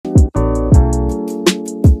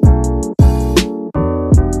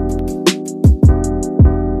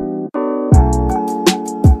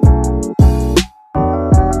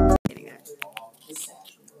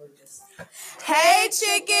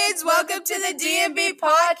friends. Welcome to the DMB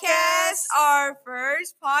podcast, our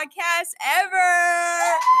first podcast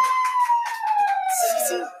ever.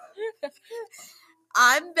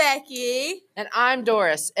 I'm Becky. And I'm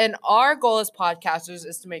Doris. And our goal as podcasters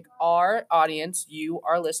is to make our audience, you,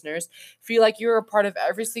 our listeners, feel like you're a part of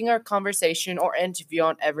every single conversation or interview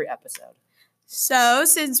on every episode. So,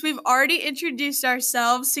 since we've already introduced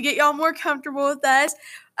ourselves, to get y'all more comfortable with us,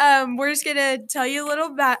 we're just gonna tell you a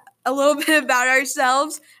little bit about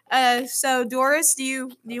ourselves. So, Doris, do you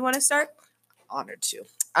want to start? Honored to.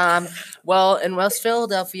 Well, in West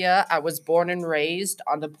Philadelphia, I was born and raised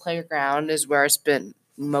on the playground is where I spent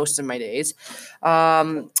most of my days.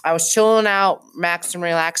 I was chilling out, maxing,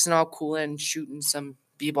 relaxing, all cool, and shooting some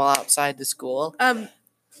b-ball outside the school.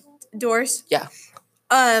 Doris? Yeah.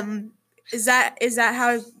 Is that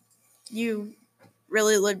how you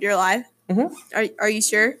really lived your life? Mm-hmm. Are you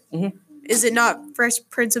sure? Mm-hmm. Is it not Fresh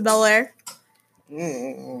Prince of Bel-Air?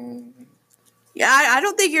 Yeah, I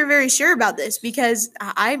don't think you're very sure about this because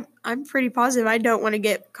I'm pretty positive I don't want to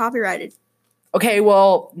get copyrighted. Okay,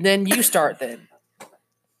 well, then you start then.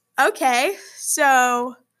 Okay,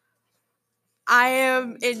 so I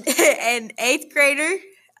am an 8th grader.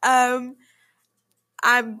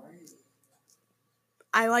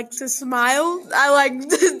 I like to smile. I like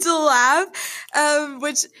to laugh,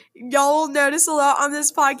 which y'all will notice a lot on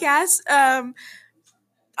this podcast.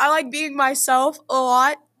 I like being myself a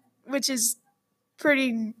lot, which is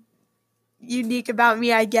pretty unique about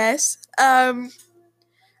me, I guess. I'm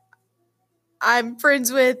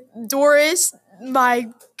friends with Doris, my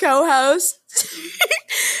co-host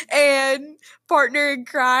and partner in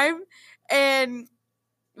crime, and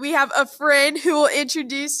we have a friend who will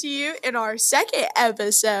introduce you in our second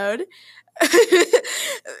episode.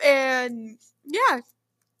 And yeah.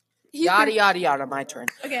 Yada, yada, yada, my turn.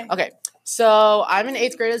 Okay. So I'm in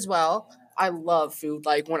 8th grade as well. I love food.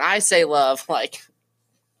 Like, when I say love, like,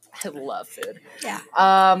 I love food. Yeah.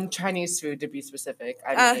 Chinese food, to be specific.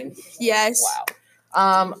 Yes.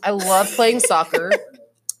 Wow. I love playing soccer.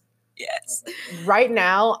 Yes. Right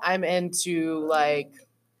now, I'm into, like,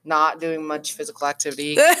 not doing much physical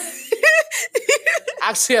activity.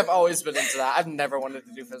 Actually, I've always been into that. I've never wanted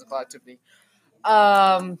to do physical activity.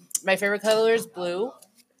 My favorite color is blue.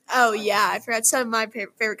 Oh, yeah. I forgot some of my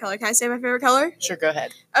favorite color. Can I say my favorite color? Sure, go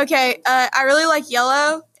ahead. Okay. I really like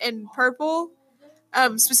yellow and purple,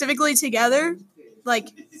 specifically together. Like,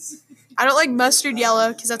 I don't like mustard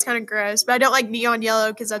yellow because that's kind of gross, but I don't like neon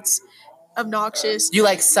yellow because that's obnoxious. You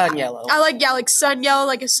like sun yellow. I like sun yellow,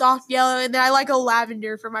 like a soft yellow, and then I like a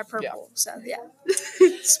lavender for my purple. Yeah. So, yeah.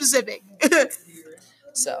 Specific.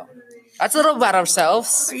 So, that's a little about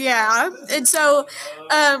ourselves. Yeah. And so,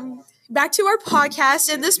 back to our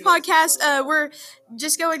podcast. In this podcast, we're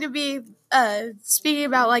just going to be speaking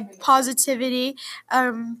about, like, positivity.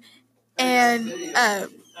 And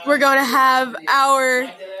we're going to have our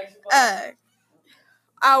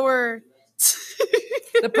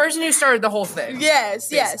The person who started the whole thing. Yes.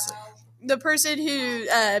 The person who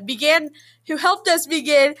helped us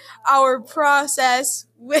begin our process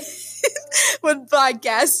with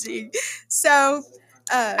podcasting. So,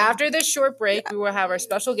 after this short break, we will have our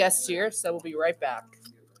special guests here, so we'll be right back.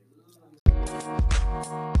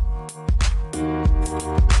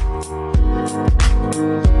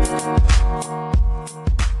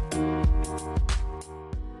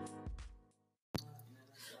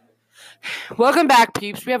 Welcome back,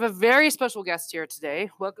 peeps. We have a very special guest here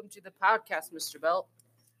today. Welcome to the podcast, Mr. Belt.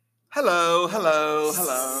 Hello.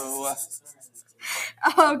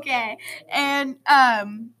 Okay. And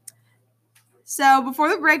so before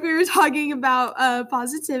the break, we were talking about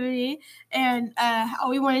positivity and how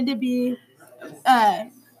we wanted to bring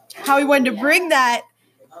that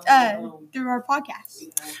through our podcast.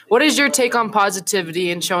 What is your take on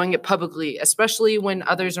positivity and showing it publicly, especially when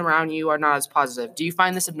others around you are not as positive? Do you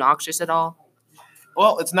find this obnoxious at all?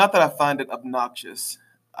 Well, it's not that I find it obnoxious.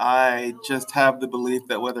 I just have the belief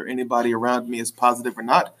that whether anybody around me is positive or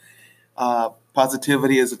not,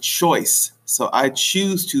 positivity is a choice. So I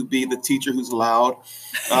choose to be the teacher who's loud,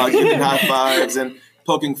 giving high fives and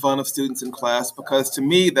poking fun of students in class, because to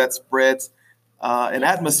me that spreads an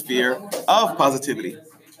atmosphere of positivity.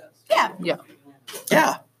 Yeah.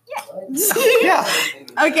 Yeah.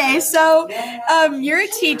 Okay, so you're a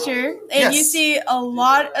teacher, and Yes. you see a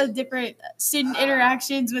lot of different student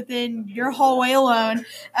interactions within your hallway alone.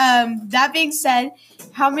 That being said,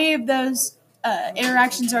 how many of those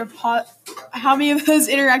interactions are positive?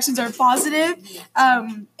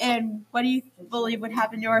 And what do you believe would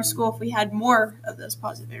happen to our school if we had more of those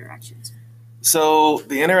positive interactions? So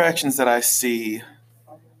the interactions that I see,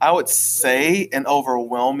 I would say an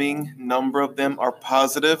overwhelming number of them are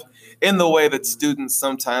positive. in the way that students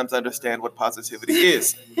sometimes understand what positivity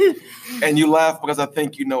is. And you laugh because I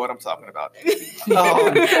think you know what I'm talking about.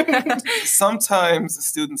 Sometimes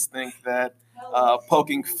students think that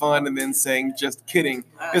poking fun and then saying just kidding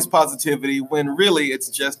is positivity, when really it's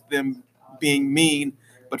just them being mean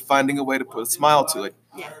but finding a way to put a smile to it.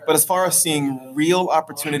 But as far as seeing real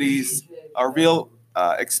opportunities or real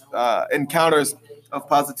encounters of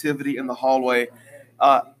positivity in the hallway,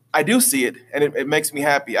 I do see it, and it makes me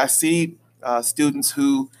happy. I see students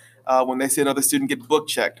who, when they see another student get book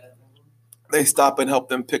checked, they stop and help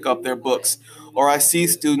them pick up their books. Or I see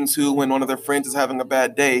students who, when one of their friends is having a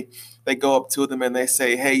bad day, they go up to them and they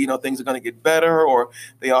say, hey, things are going to get better. Or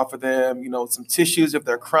they offer them, some tissues if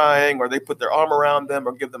they're crying, or they put their arm around them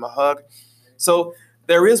or give them a hug. So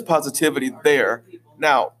there is positivity there.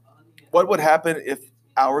 Now, what would happen if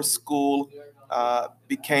our school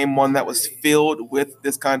became one that was filled with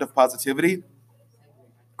this kind of positivity?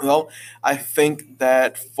 Well, I think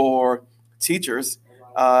that for teachers,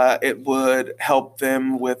 it would help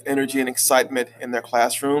them with energy and excitement in their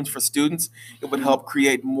classrooms. For students, it would help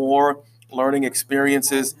create more learning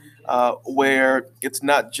experiences where it's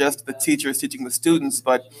not just the teachers teaching the students,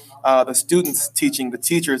 but the students teaching the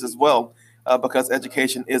teachers as well, because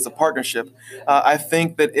education is a partnership. I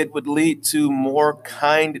think that it would lead to more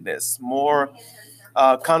kindness, more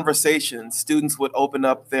conversations. Students would open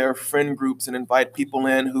up their friend groups and invite people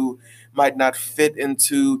in who might not fit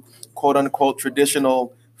into quote unquote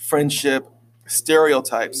traditional friendship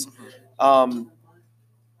stereotypes. I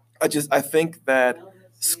think that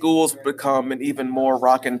schools become an even more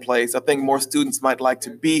rockin' place. I think more students might like to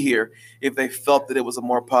be here if they felt that it was a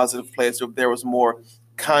more positive place, or if there was more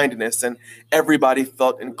kindness and everybody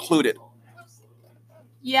felt included.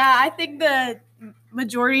 Yeah, I think the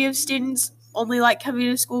majority of students only like coming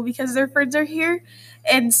to school because their friends are here.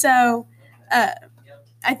 And so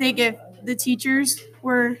I think if the teachers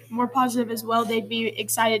were more positive as well, they'd be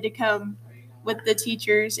excited to come with the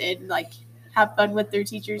teachers and have fun with their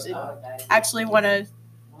teachers and actually want to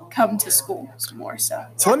come to school some more. So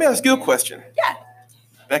let me ask you a question. Yeah.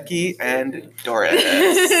 Becky and Doris.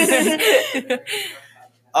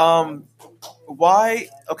 Why?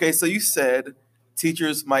 Okay, so you said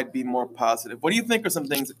teachers might be more positive. What do you think are some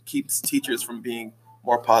things that keeps teachers from being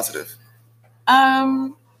more positive?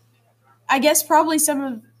 I guess probably some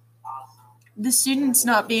of the students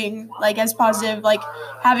not being as positive,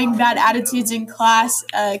 having bad attitudes in class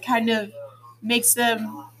kind of makes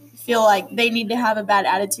them feel like they need to have a bad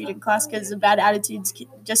attitude in class, because a bad attitude's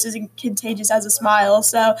just as contagious as a smile.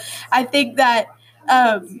 So I think that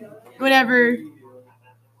whenever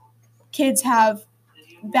kids have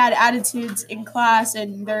bad attitudes in class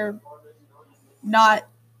and they're not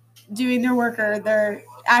doing their work or they're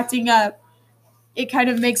acting up, it kind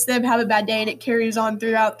of makes them have a bad day, and it carries on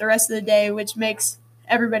throughout the rest of the day, which makes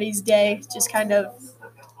everybody's day just kind of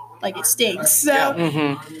it stinks.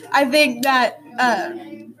 So I think that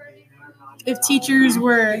if teachers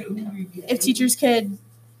could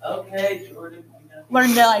learn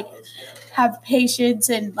to have patience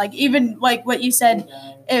and even what you said,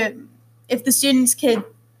 if the students could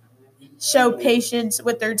show patience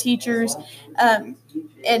with their teachers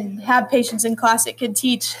and have patience in class, it could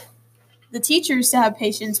teach the teachers to have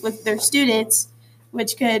patience with their students,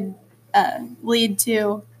 which could lead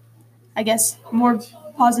to, I guess, more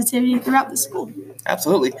positivity throughout the school.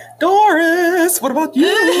 Absolutely. Doris, what about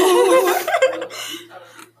you?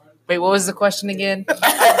 Wait, what was the question again?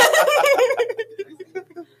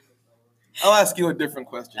 I'll ask you a different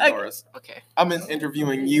question, Doris. Okay. I'm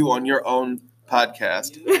interviewing you on your own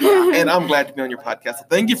podcast, and I'm glad to be on your podcast. So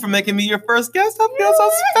thank you for making me your first guest. I feel so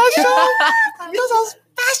special. I feel so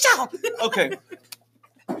special. Okay.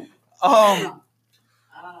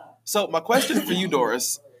 So my question for you,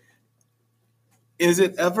 Doris, is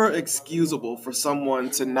it ever excusable for someone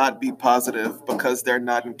to not be positive because they're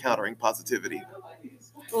not encountering positivity?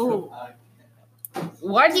 Ooh.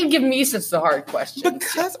 Why do you give me such a hard question?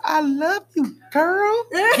 Because I love you, girl.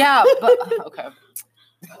 Yeah, but okay.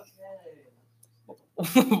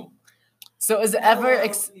 So is it ever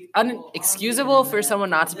unexcusable for someone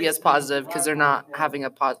not to be as positive because they're not having a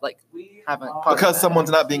positive? Because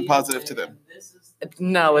someone's not being positive to them.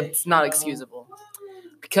 No, it's not excusable.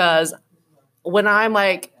 Because when I'm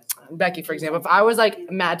Becky, for example, if I was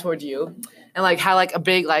mad towards you and had a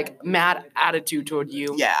big mad attitude toward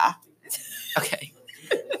you. Yeah. Okay.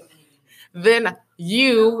 Then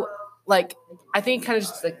you I think kind of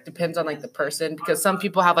just depends on the person, because some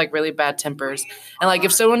people have really bad tempers, and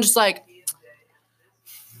if someone just how do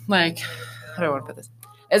I want to put this?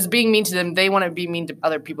 is being mean to them. They want to be mean to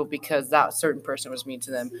other people because that certain person was mean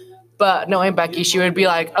to them. But knowing Becky, she would be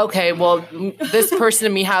like, okay, well, this person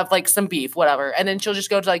and me have like some beef, whatever. And then she'll just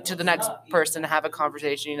go to the next person and have a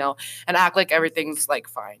conversation, and act like everything's like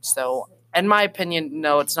fine. So in my opinion,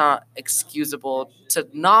 no, it's not excusable to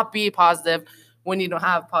not be positive when you don't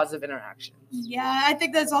have positive interaction. Yeah, I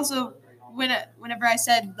think that's also whenever I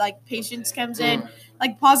said like patience comes in,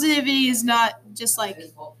 like positivity is not just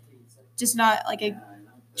not like a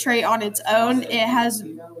trait on its own. It has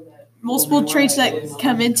multiple traits that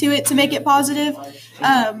come into it to make it positive.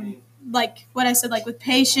 Like what I said, like with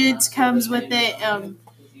patience comes with it,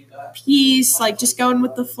 peace, like just going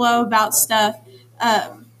with the flow about stuff.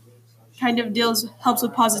 Kind of helps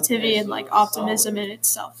with positivity and like optimism in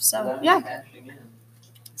itself. So yeah.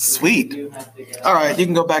 Sweet. All right, you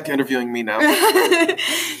can go back to interviewing me now.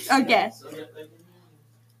 Okay.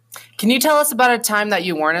 Can you tell us about a time that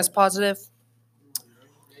you weren't as positive?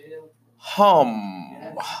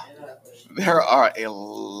 There are a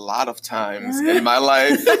lot of times in my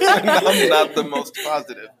life when I'm not the most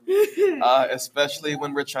positive, especially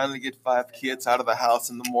when we're trying to get 5 kids out of the house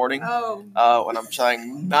in the morning, when I'm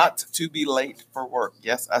trying not to be late for work.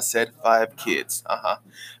 Yes, I said 5 kids.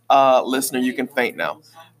 Listener, you can faint now.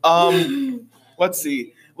 Let's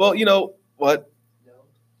see. Well, you know what?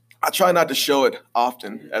 I try not to show it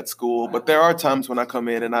often at school, but there are times when I come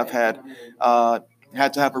in and I've had to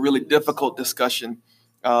have a really difficult discussion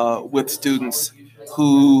with students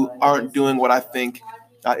who aren't doing what I think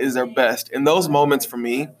is their best. In those moments for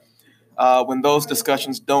me, when those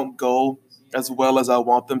discussions don't go as well as I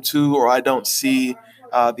want them to, or I don't see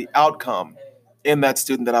the outcome in that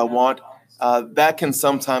student that I want, that can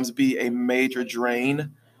sometimes be a major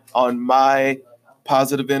drain on my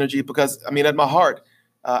positive energy because, at my heart,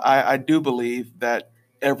 I do believe that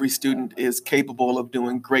every student is capable of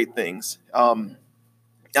doing great things.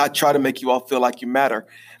 I try to make you all feel like you matter.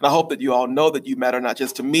 And I hope that you all know that you matter not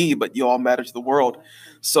just to me, but you all matter to the world.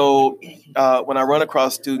 So when I run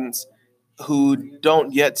across students who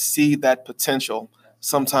don't yet see that potential,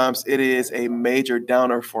 sometimes it is a major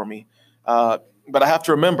downer for me. But I have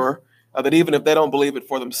to remember that even if they don't believe it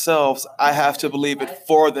for themselves, I have to believe it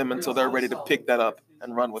for them until they're ready to pick that up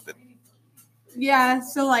and run with it. Yeah,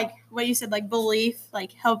 so like what you said, like belief,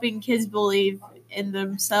 like helping kids believe in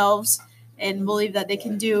themselves and believe that they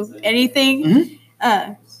can do anything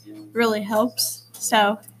really helps.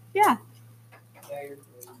 So, yeah.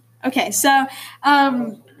 Okay, so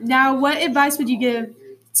now what advice would you give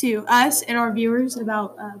to us and our viewers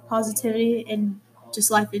about positivity and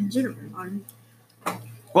just life in general?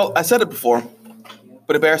 Well, I said it before,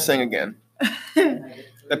 but it bears saying again.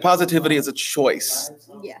 That positivity is a choice.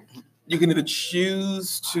 Yeah. You can either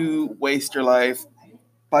choose to waste your life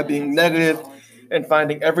by being negative and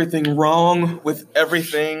finding everything wrong with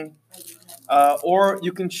everything, or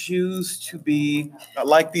you can choose to be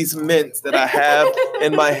like these mints that I have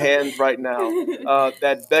in my hand right now,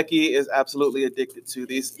 that Becky is absolutely addicted to,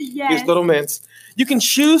 these little mints. You can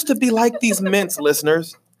choose to be like these mints,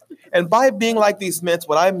 listeners. And by being like these mints,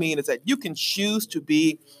 what I mean is that you can choose to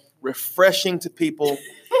be refreshing to people.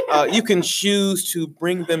 You can choose to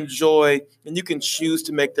bring them joy, and you can choose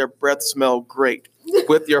to make their breath smell great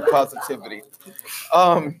with your positivity.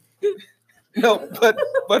 No,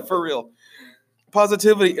 but for real,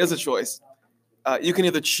 positivity is a choice. You can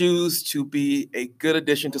either choose to be a good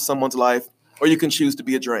addition to someone's life, or you can choose to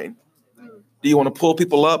be a drain. Do you want to pull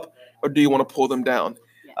people up, or do you want to pull them down?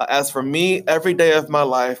 As for me, every day of my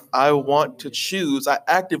life, I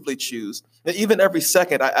actively choose, and even every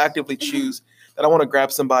second, I actively choose that I want to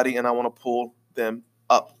grab somebody and I want to pull them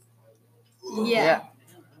up. Yeah.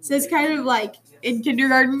 So it's kind of like in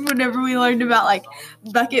kindergarten whenever we learned about like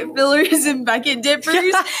bucket fillers and bucket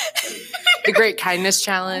dippers. The Great Kindness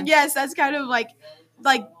Challenge. Yes, that's kind of like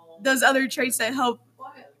those other traits that help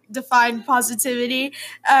define positivity.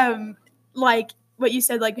 Like what you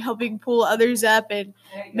said, like helping pull others up and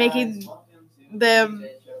making them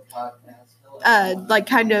like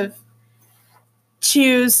kind of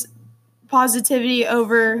choose positivity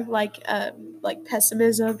over like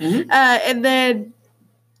pessimism. And then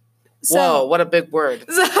whoa, what a big word.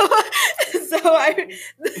 So that's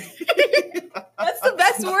the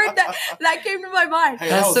best word that came to my mind. Hey,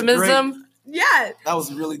 Pessimism. Yeah. That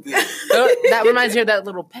was really good. That reminds me of that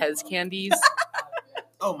little Pez candies.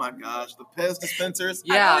 Oh my gosh, the Pez dispensers.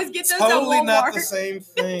 I always get those totally at Walmart. not the same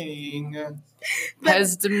thing.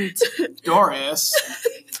 Pez. Doris.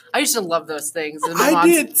 I used to love those things. And I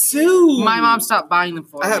did too. My mom stopped buying them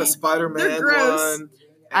for me. I had a Spider-Man They're gross. one.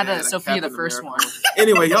 I had a Sophia the first America one.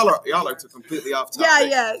 Anyway, y'all are completely off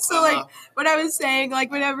topic. Yeah. So like what I was saying,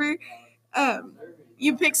 like whenever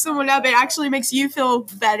you pick someone up, it actually makes you feel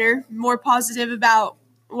better, more positive about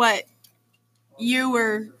what you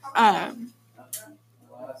were,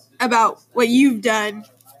 about what you've done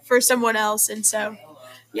for someone else. And so,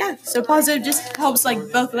 yeah, so positive just helps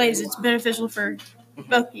like both ways. It's beneficial for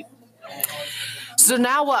both people. So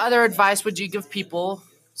now what other advice would you give people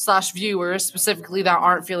 / viewers specifically that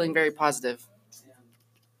aren't feeling very positive?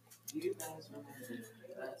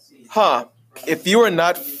 If you are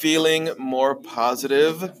not feeling more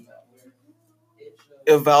positive,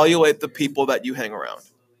 evaluate the people that you hang around.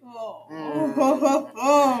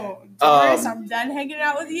 Doris, I'm done hanging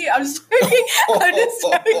out with you. I'm just joking. I'm just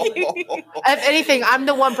joking. If anything, I'm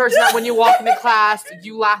the one person that when you walk into class,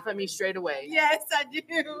 you laugh at me straight away. Yes, I do.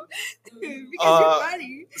 Because you're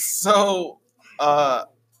funny. So,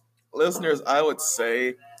 listeners, I would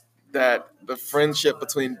say that the friendship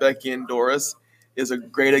between Becky and Doris is a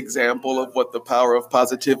great example of what the power of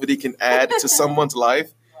positivity can add to someone's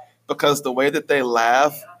life, because the way that they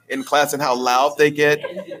laugh in class and how loud they get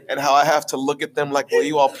and how I have to look at them like, will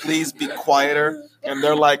you all please be quieter? And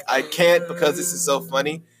they're like, I can't because this is so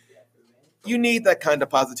funny. You need that kind of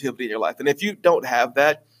positivity in your life. And if you don't have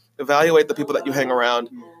that, evaluate the people that you hang around,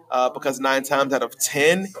 because 9 times out of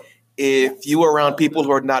 10, if you are around people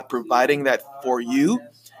who are not providing that for you,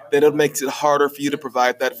 then it makes it harder for you to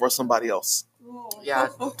provide that for somebody else. Yeah,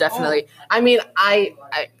 definitely. I mean, I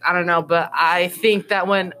don't know, but I think that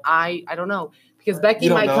when I don't know, because Becky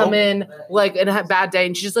might come in like in a bad day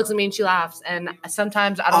and she just looks at me and she laughs, and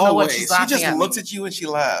sometimes I don't know what she's laughing at. She just looks at you and she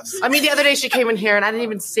laughs. I mean, the other day she came in here and I didn't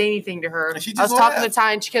even say anything to her. And she I was just talking to laughed.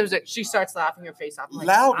 Ty and she starts laughing her face off. I'm like,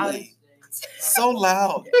 Loudly. So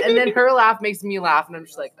loud. And then her laugh makes me laugh, and I'm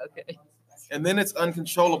just like, okay. And then it's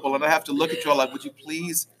uncontrollable, and I have to look at you all like, would you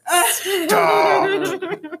please stop?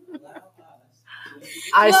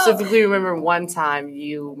 I specifically remember one time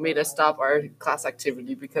you made us stop our class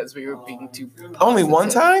activity because we were being too Only one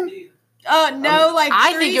time? No, like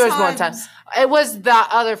I 3 think it was one time. times. It was that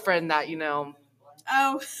other friend that,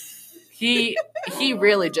 Oh. he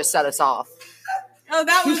really just set us off. Oh,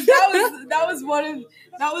 that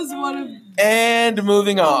was one of. And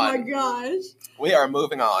moving Oh on. my gosh. We are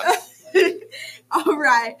moving on. All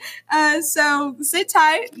right. So sit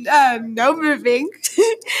tight. No moving.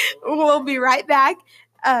 We'll be right back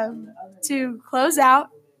to close out.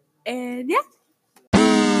 And yeah.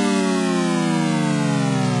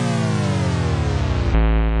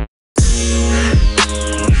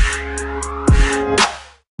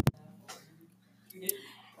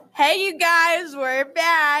 Hey, you guys, we're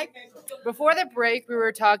back. Before the break, we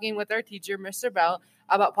were talking with our teacher, Mr. Bell,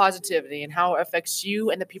 about positivity and how it affects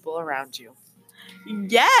you and the people around you.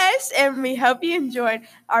 Yes, and we hope you enjoyed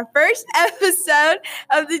our first episode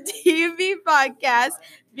of the DMV podcast,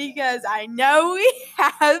 because I know we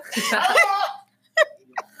have.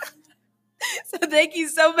 So thank you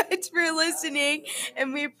so much for listening,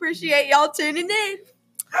 and we appreciate y'all tuning in.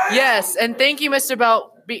 Yes, and thank you, Mr.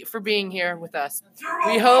 Bell, for being here with us.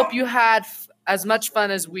 We hope you had as much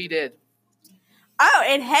fun as we did. Oh,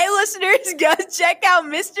 and hey, listeners, go check out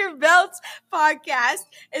Mr. Belt's podcast.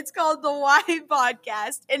 It's called the Why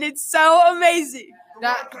Podcast, and it's so amazing.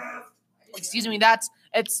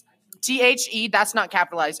 It's THE, that's not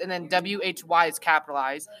capitalized, and then WHY is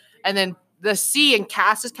capitalized, and then the C in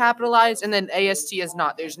cast is capitalized, and then AST is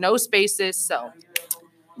not. There's no spaces, so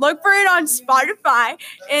look for it on Spotify,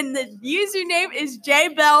 and the username is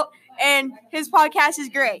JBelt, and his podcast is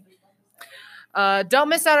great. Don't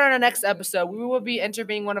miss out on our next episode. We will be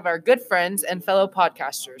interviewing one of our good friends and fellow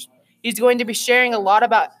podcasters. He's going to be sharing a lot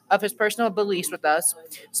of his personal beliefs with us,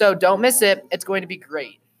 so don't miss it. It's going to be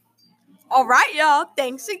great. All right, y'all.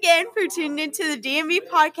 Thanks again for tuning into the DMV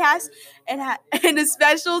podcast, and a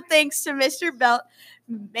special thanks to Mr. Belt.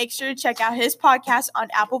 Make sure to check out his podcast on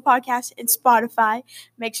Apple Podcasts and Spotify.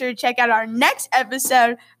 Make sure to check out our next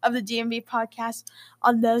episode of the DMV podcast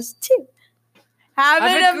on those too. Have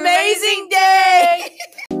an amazing day.